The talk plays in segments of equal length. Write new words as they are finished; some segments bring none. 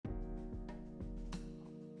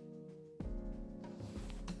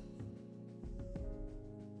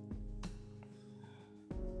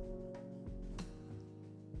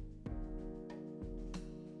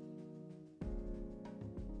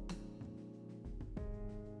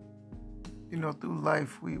Through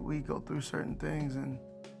life, we go through certain things, and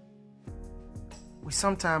we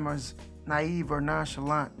sometimes are naive or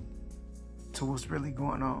nonchalant to what's really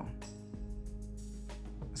going on.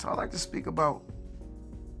 So I like to speak about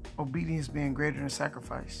obedience being greater than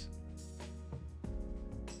sacrifice.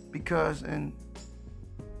 Because in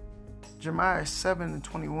Jeremiah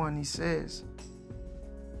 7:21, he says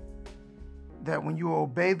that when you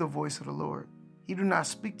obey the voice of the Lord, he do not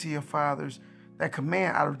speak to your fathers that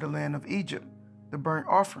command out of the land of Egypt the burnt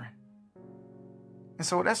offering. And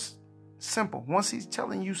so that's simple. Once he's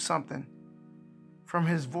telling you something from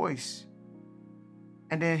his voice,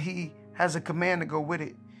 and then he has a command to go with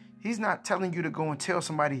it, he's not telling you to go and tell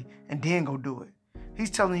somebody and then go do it. He's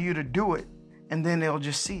telling you to do it, and then they'll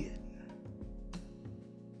just see it.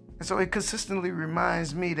 And so it consistently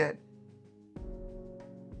reminds me that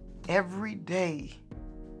every day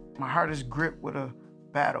my heart is gripped with a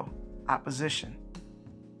battle, opposition,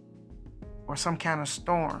 or some kind of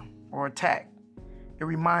storm or attack. It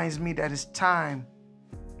reminds me that it's time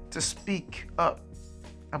to speak up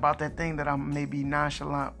about that thing that I may be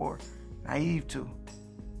nonchalant or naive to.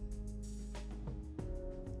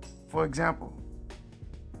 For example,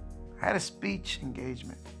 I had a speech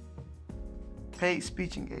engagement, paid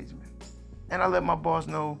speech engagement, and I let my boss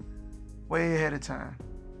know way ahead of time.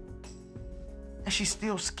 And she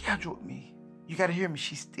still scheduled me. You got to hear me.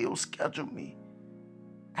 She still scheduled me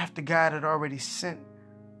after God had already sent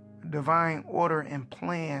a divine order and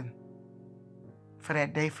plan for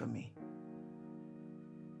that day for me.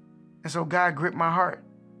 And so God gripped my heart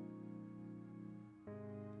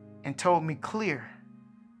and told me clear,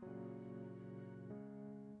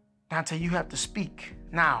 Dante, you have to speak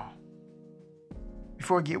now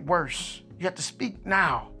before it get worse. You have to speak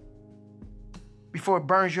now before it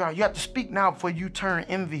burns you out. You have to speak now before you turn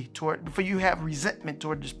envy toward, before you have resentment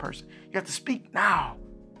toward this person. You have to speak now.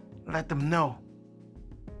 Let them know.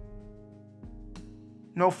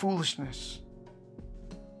 No foolishness.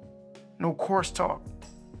 No coarse talk.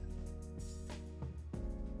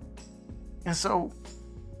 And so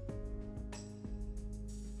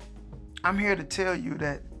I'm here to tell you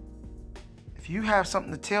that if you have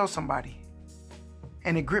something to tell somebody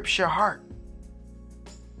and it grips your heart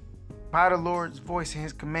by the Lord's voice and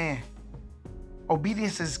his command,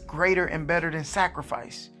 obedience is greater and better than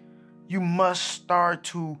sacrifice. You must start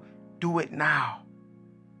to do it now.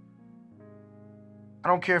 I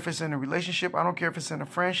don't care if it's in a relationship. I don't care if it's in a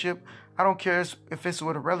friendship. I don't care if it's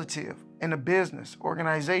with a relative, in a business,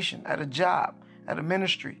 organization, at a job, at a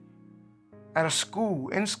ministry, at a school,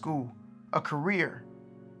 in school, a career,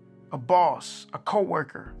 a boss, a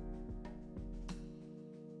coworker.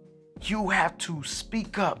 You have to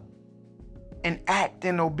speak up and act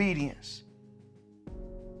in obedience.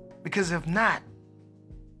 Because if not,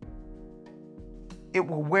 it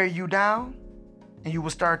will wear you down and you will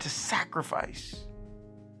start to sacrifice.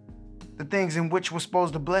 The things in which were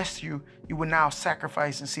supposed to bless you, you will now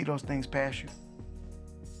sacrifice and see those things pass you.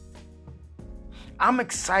 I'm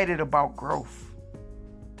excited about growth.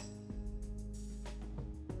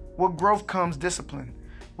 With growth comes discipline.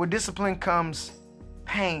 With discipline comes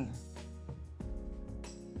pain.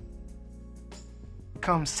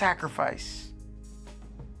 Comes sacrifice.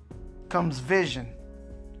 Comes vision.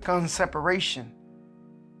 Comes separation.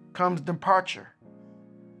 Comes departure.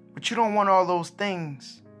 But you don't want all those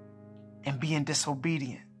things and being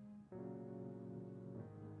disobedient.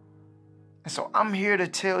 And so I'm here to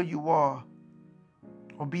tell you all,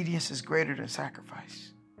 obedience is greater than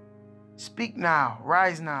sacrifice. Speak now,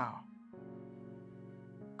 rise now.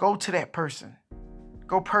 Go to that person.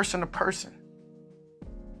 Go person to person.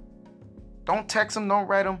 Don't text them, don't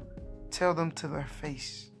write them. Tell them to their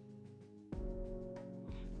face.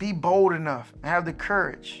 Be bold enough and have the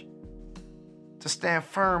courage to stand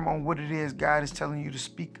firm on what it is God is telling you to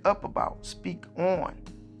speak up about, speak on,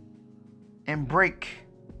 and break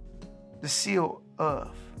the seal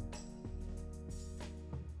of.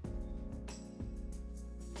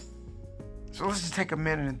 So let's just take a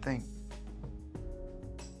minute and think.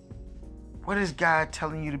 What is God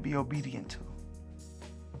telling you to be obedient to?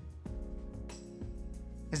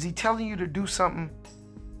 Is he telling you to do something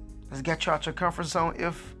that's got you out your comfort zone?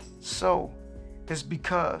 If so, it's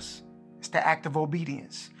because it's the act of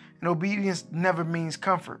obedience. And obedience never means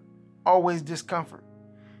comfort, always discomfort.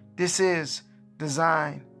 This is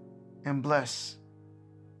design and bless.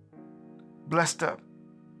 Blessed up.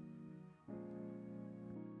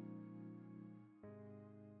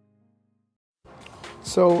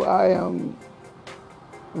 So I am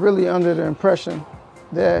really under the impression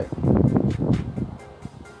that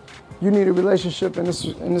you need a relationship in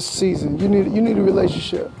this season. You need a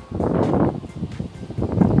relationship.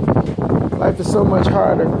 life is so much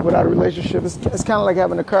harder without a relationship. It's kind of like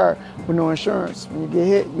having a car with no insurance. When you get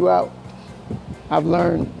hit, you out. I've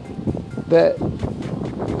learned that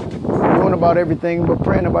knowing about everything but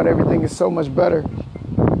praying about everything is so much better.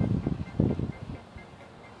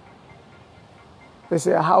 They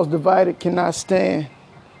say a house divided cannot stand.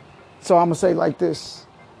 So I'm going to say it like this.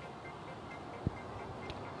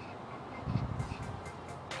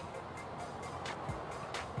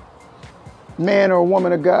 Man or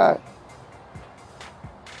woman of God,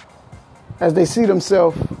 as they see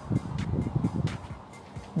themselves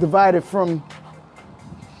divided from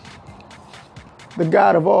the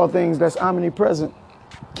God of all things that's omnipresent,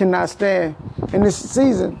 cannot stand. In this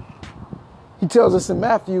season, he tells us in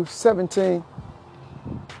Matthew 17,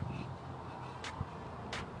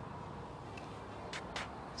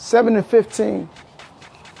 (7 and 15),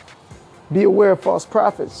 be aware of false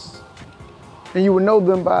prophets, and you will know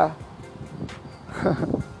them by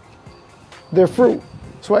their fruit.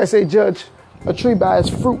 That's why I say judge a tree by its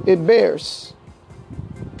fruit it bears.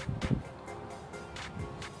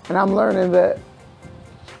 And I'm learning that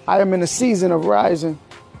I am in a season of rising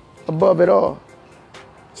above it all.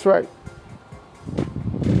 That's right.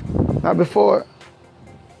 Now before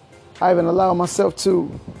I even allow myself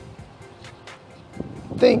to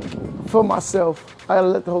think for myself, I gotta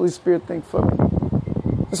let the Holy Spirit think for me.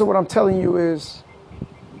 And so what I'm telling you is,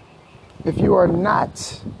 if you are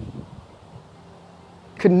not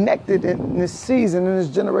connected in this season, in this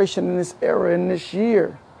generation, in this era, in this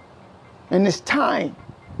year, in this time,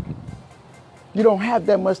 you don't have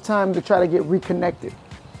that much time to try to get reconnected.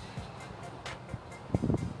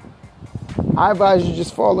 I advise you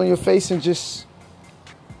just fall on your face and just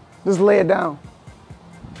lay it down.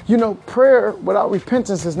 You know, prayer without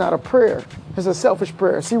repentance is not a prayer. It's a selfish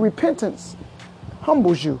prayer. See, repentance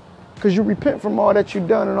humbles you because you repent from all that you've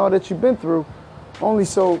done and all that you've been through, only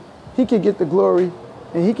so he could get the glory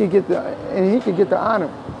and he could get the honor.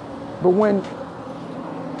 But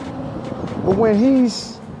when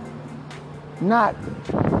he's not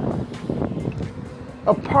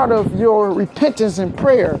a part of your repentance and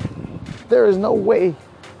prayer, there is no way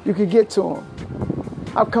you could get to him.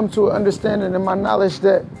 I've come to an understanding in my knowledge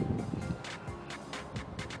that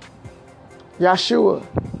Yahshua,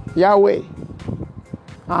 Yahweh,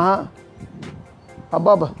 Abba,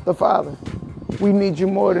 the Father, we need you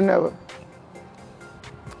more than ever.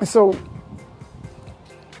 And so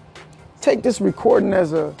take this recording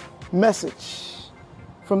as a message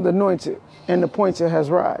from the anointed and the appointed has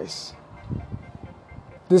rise.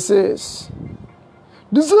 This is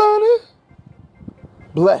Designer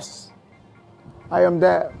Bless. I am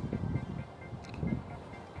that.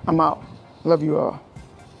 I'm out. Love you all.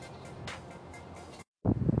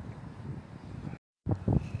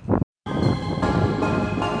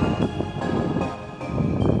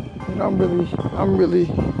 I'm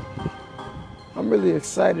really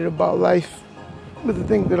excited about life. But the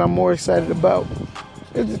thing that I'm more excited about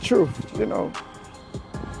is the truth. You know,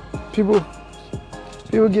 people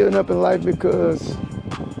giving up in life because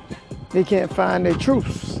they can't find their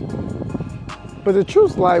truths. But the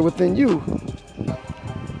truths lie within you.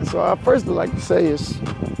 So I first would like to say is,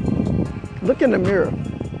 look in the mirror.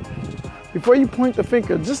 Before you point the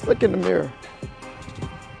finger, just look in the mirror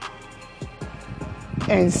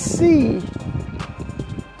and see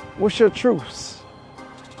what's your truths.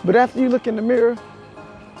 But after you look in the mirror,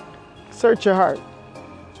 search your heart.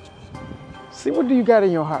 See, what do you got in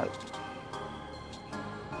your heart?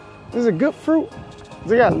 Is it good fruit?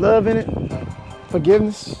 Does it got love in it?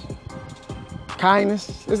 Forgiveness?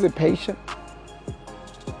 Kindness? Is it patient?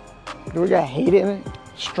 Do we got hate in it?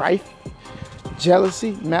 Strife?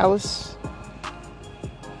 Jealousy? Malice?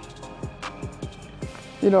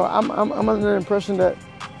 You know, I'm under the impression that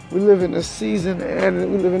we live in a season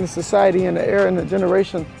and we live in a society and an era and a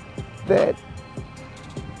generation that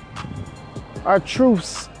our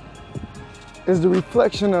truths is the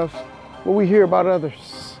reflection of what we hear about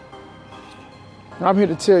others. And I'm here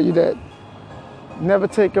to tell you that never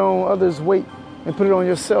take on others' weight and put it on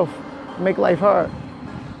yourself. Make life hard.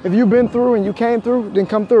 If you've been through and you came through, then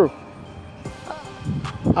come through.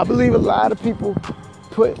 I believe a lot of people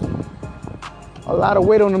put a lot of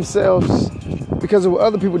weight on themselves because of what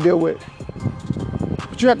other people deal with.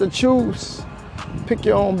 But you have to choose, pick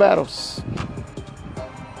your own battles.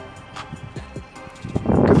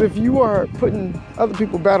 Because if you are putting other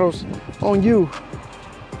people's battles on you,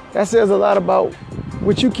 that says a lot about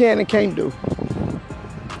what you can and can't do.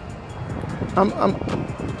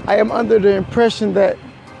 I am under the impression that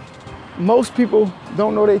most people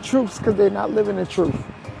don't know their truths because they're not living in truth.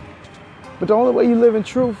 But the only way you live in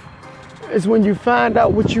truth is when you find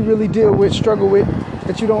out what you really deal with, struggle with,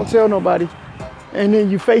 that you don't tell nobody, and then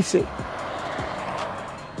you face it.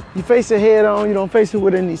 You face it head on. You don't face it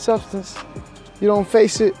with any substance. You don't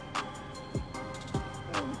face it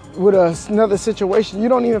with another situation. You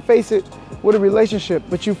don't even face it with a relationship,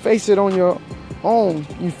 but you face it on your own.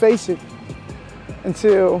 You face it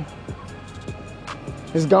until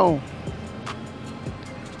it's gone.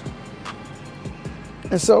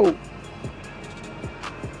 And so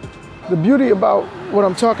the beauty about what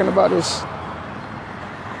I'm talking about is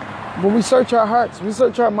when we search our hearts, we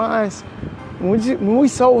search our minds, when we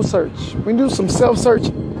soul search, we do some self-search,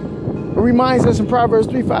 it reminds us in Proverbs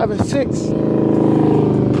 3, 5, and 6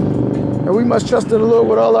 that we must trust in the Lord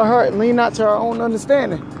with all our heart and lean not to our own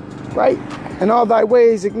understanding, right? In all thy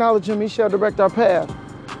ways acknowledge him, he shall direct our path.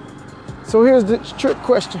 So here's the trick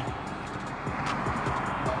question.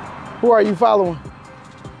 Who are you following?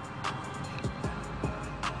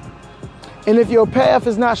 And if your path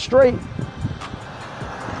is not straight,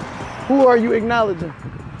 who are you acknowledging?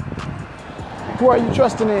 Who are you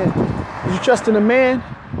trusting in? Is you trusting a man?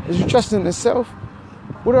 Is you trusting in self?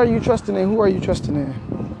 What are you trusting in? Who are you trusting in?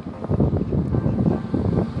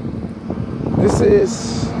 This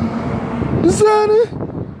is Designer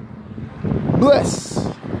Bless.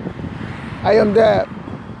 I am Dab.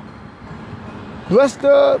 Blessed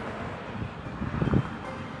up.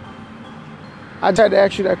 I tried to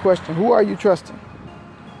ask you that question. Who are you trusting?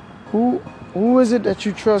 Who is it that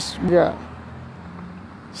you trust God?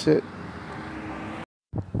 That's it.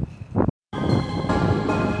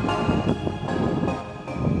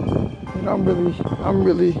 And I'm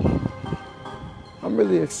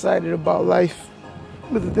really excited about life.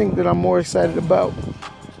 But the thing that I'm more excited about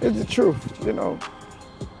is the truth. You know,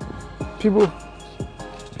 people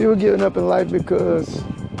giving up in life because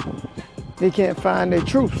they can't find their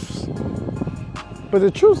truths. But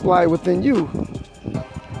the truths lie within you.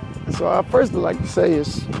 And so I first would like to say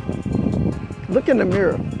is, look in the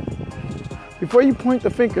mirror. Before you point the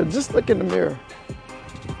finger, just look in the mirror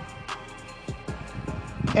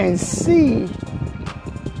and see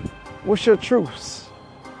what's your truths.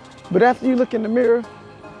 But after you look in the mirror,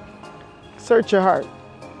 search your heart.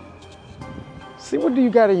 See, what do you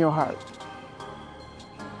got in your heart?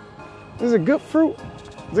 Is it good fruit?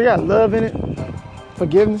 Does it got love in it?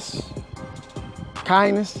 Forgiveness?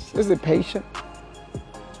 Kindness? Is it patient?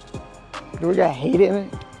 Do we got hate in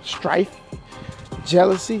it? Strife?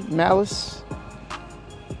 Jealousy? Malice?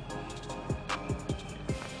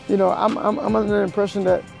 You know, I'm under the impression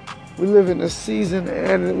that we live in a season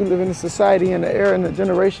and we live in a society and an era and a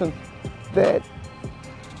generation that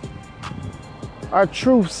our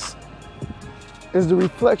truths is the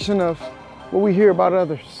reflection of what we hear about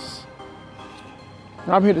others.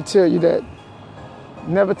 And I'm here to tell you that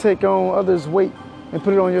never take on others' weight and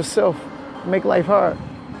put it on yourself. Make life hard.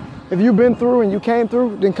 If you've been through and you came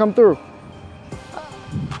through, then come through.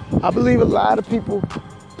 I believe a lot of people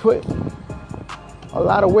put a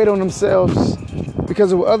lot of weight on themselves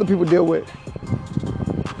because of what other people deal with.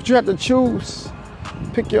 But you have to choose,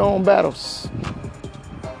 pick your own battles.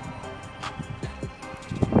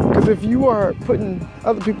 Because if you are putting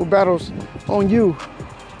other people's battles on you,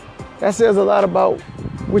 that says a lot about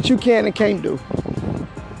what you can and can't do.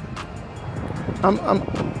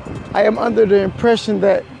 I am under the impression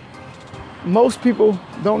that most people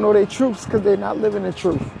don't know their truths because they're not living in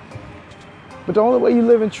truth. But the only way you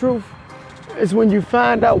live in truth is when you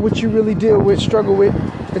find out what you really deal with, struggle with,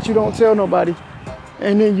 that you don't tell nobody,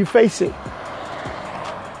 and then you face it.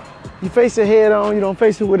 You face it head on. You don't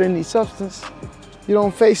face it with any substance. You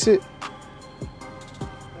don't face it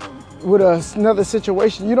with another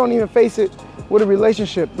situation. You don't even face it with a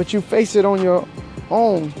relationship, but you face it on your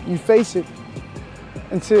own. You face it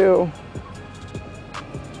until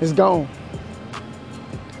it's gone.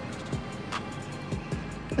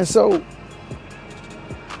 And so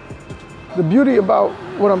the beauty about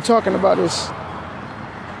what I'm talking about is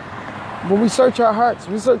when we search our hearts,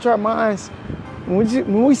 we search our minds,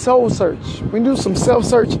 when we soul search, we do some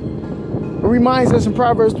self-search, it reminds us in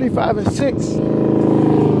Proverbs 3, 5, and 6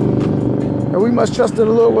 that we must trust in the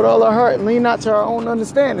Lord with all our heart and lean not to our own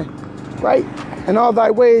understanding, right? In all thy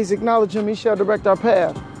ways acknowledge him, he shall direct our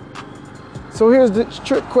path. So here's the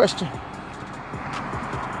trick question.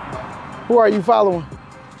 Who are you following?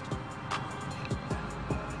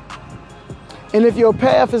 And if your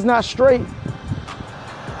path is not straight,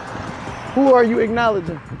 who are you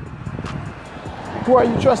acknowledging? Who are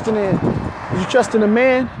you trusting in? Is you trusting a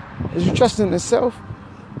man? Is you trusting in self?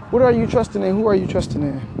 What are you trusting in? Who are you trusting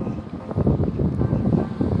in?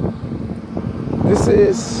 This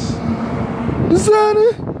is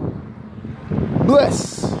Designer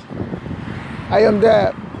Bless. I am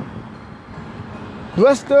Dab.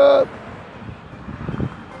 Blessed up.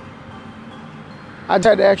 I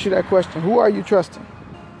tried to ask you that question. Who are you trusting?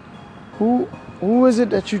 Who is it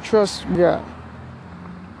that you trust? God.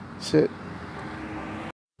 That's it.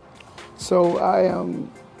 So I am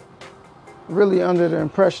really under the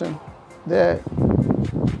impression that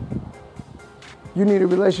you need a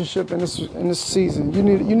relationship in this season. You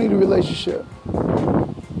need a relationship.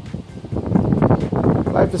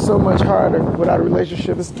 Life is so much harder without a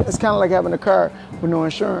relationship. It's kind of like having a car with no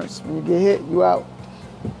insurance. When you get hit, you out.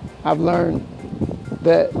 I've learned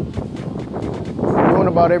that knowing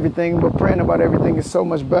about everything but praying about everything is so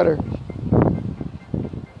much better.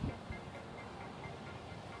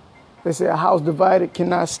 They say a house divided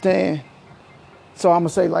cannot stand. So I'm going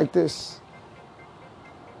to say like this.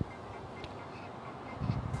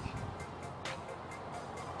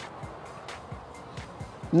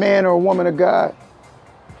 Man or woman of God,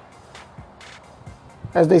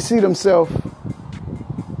 as they see themselves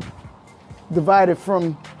divided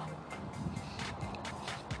from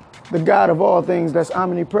the God of all things that's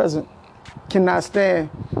omnipresent, cannot stand.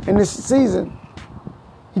 In this season,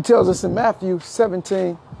 he tells us in Matthew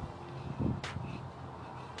 17,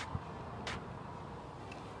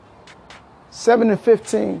 (7 and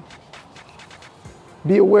 15),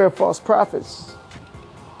 be aware of false prophets,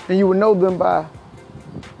 and you will know them by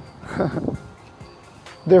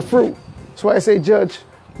their fruit. That's why I say judge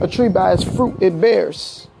a tree by its fruit it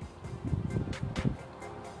bears.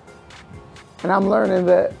 And I'm learning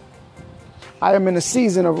that I am in a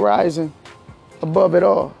season of rising above it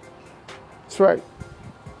all. That's right.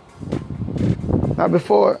 Now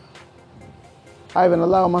before I even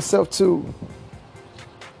allow myself to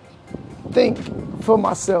think for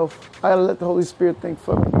myself, I gotta let the Holy Spirit think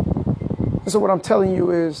for me. And so what I'm telling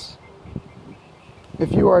you is,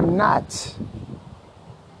 if you are not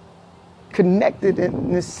connected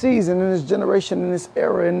in this season, in this generation, in this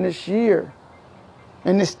era, in this year,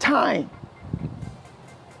 in this time,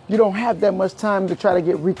 you don't have that much time to try to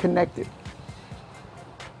get reconnected.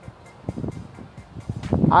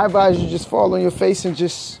 I advise you just fall on your face and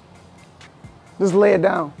just lay it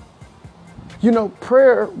down. You know,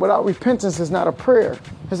 prayer without repentance is not a prayer.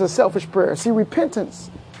 It's a selfish prayer. See, repentance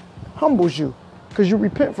humbles you because you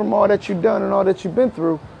repent from all that you've done and all that you've been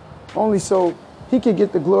through, only so he can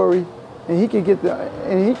get the glory and he can get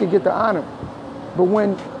the honor. But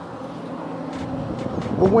when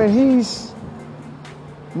he's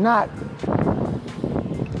not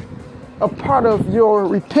a part of your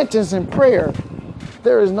repentance and prayer,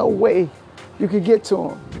 there is no way you could get to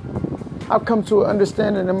him. I've come to an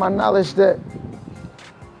understanding in my knowledge that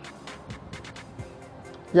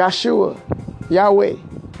Yeshua, Yahweh,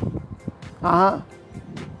 Abba,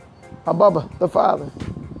 the Father,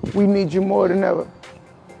 we need you more than ever.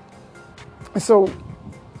 And so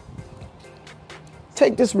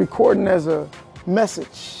take this recording as a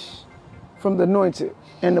message from the anointed,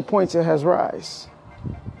 and the pointer has rise.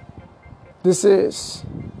 This is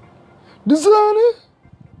Designer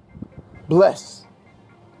Bless.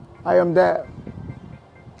 I am Dab.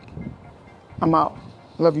 I'm out.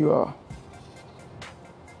 Love you all.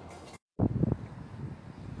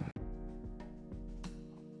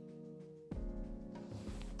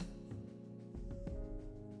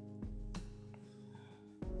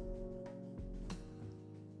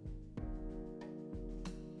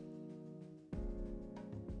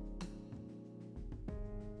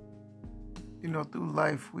 You know, through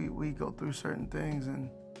life, we go through certain things,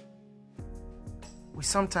 and we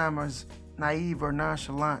sometimes are naive or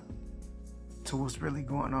nonchalant to what's really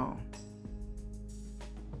going on.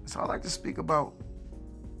 So I like to speak about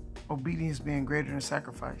obedience being greater than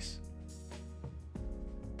sacrifice.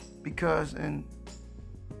 Because in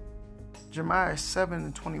Jeremiah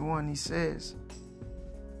 7:21, he says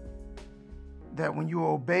that when you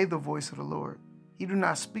obey the voice of the Lord, he do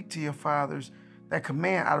not speak to your fathers that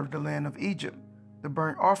command out of the land of Egypt, the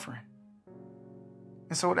burnt offering.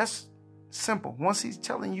 And so that's simple. Once he's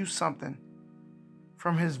telling you something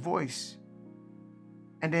from his voice,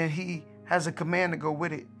 and then he has a command to go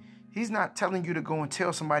with it, he's not telling you to go and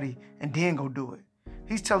tell somebody and then go do it.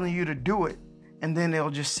 He's telling you to do it, and then they'll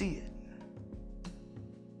just see it.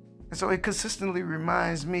 And so it consistently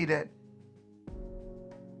reminds me that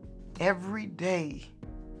every day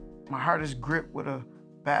my heart is gripped with a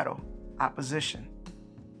battle, opposition,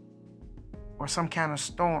 or some kind of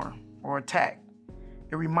storm or attack.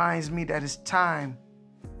 It reminds me that it's time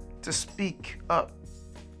to speak up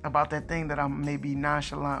about that thing that I may be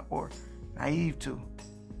nonchalant or naive to.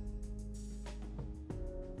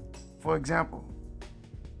 For example,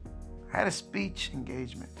 I had a speech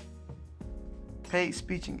engagement, paid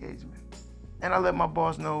speech engagement, and I let my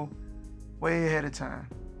boss know way ahead of time.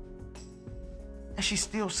 And she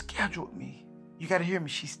still scheduled me. You got to hear me.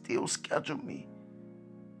 She still scheduled me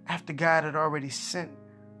after God had already sent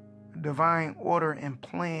a divine order and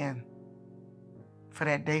plan for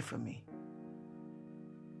that day for me.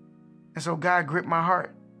 And so God gripped my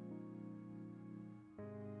heart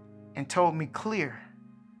and told me clear,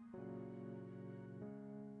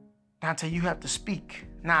 Dante, you have to speak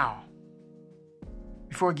now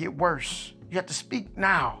before it get worse. You have to speak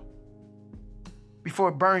now before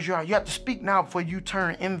it burns you out. You have to speak now before you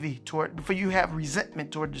turn envy toward, before you have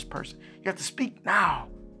resentment toward this person. You have to speak now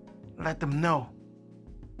and let them know.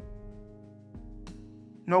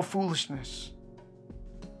 No foolishness.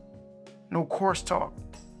 No coarse talk.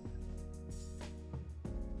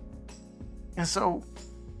 And so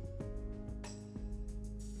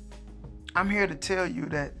I'm here to tell you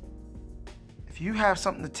that if you have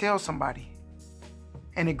something to tell somebody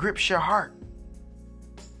and it grips your heart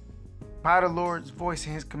by the Lord's voice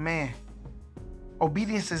and his command,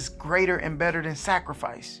 obedience is greater and better than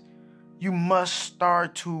sacrifice. You must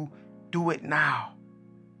start to do it now.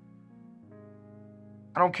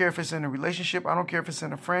 I don't care if it's in a relationship. I don't care if it's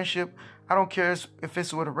in a friendship. I don't care if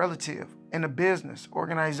it's with a relative, in a business,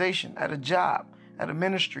 organization, at a job, at a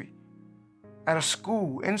ministry, at a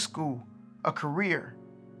school, in school, a career,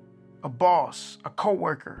 a boss, a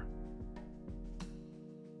coworker.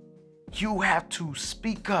 You have to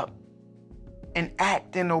speak up and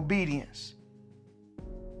act in obedience.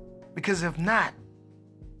 Because if not,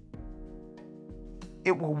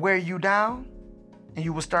 it will wear you down and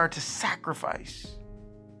you will start to sacrifice.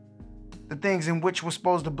 The things in which were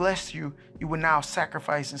supposed to bless you, you will now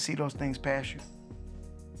sacrifice and see those things pass you.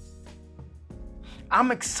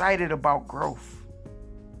 I'm excited about growth.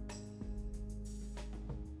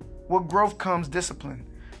 With growth comes discipline.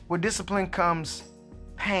 With discipline comes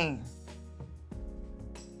pain.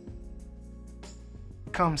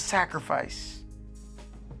 Comes sacrifice.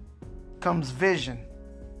 Comes vision.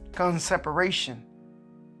 Comes separation.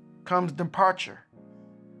 Comes departure.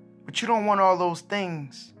 But you don't want all those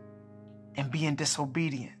things and being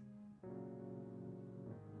disobedient.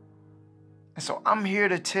 And so I'm here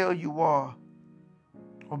to tell you all,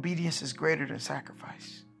 obedience is greater than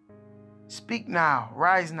sacrifice. Speak now,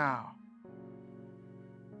 rise now.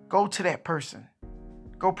 Go to that person.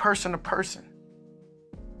 Go person to person.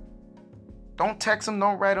 Don't text them,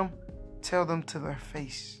 don't write them. Tell them to their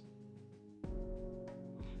face.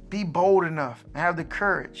 Be bold enough and have the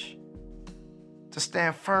courage to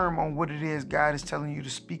stand firm on what it is God is telling you to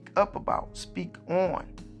speak up about, speak on,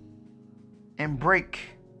 and break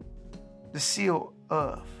the seal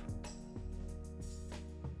of.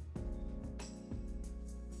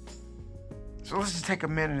 So let's just take a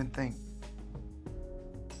minute and think.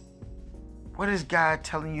 What is God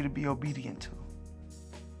telling you to be obedient to?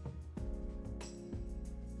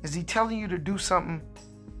 Is he telling you to do something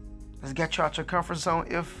that's got you out your comfort zone?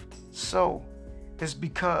 If so, it's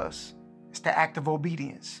because it's the act of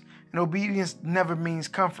obedience. And obedience never means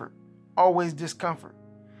comfort, always discomfort.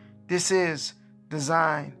 This is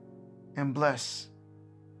design and blessed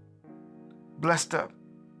up.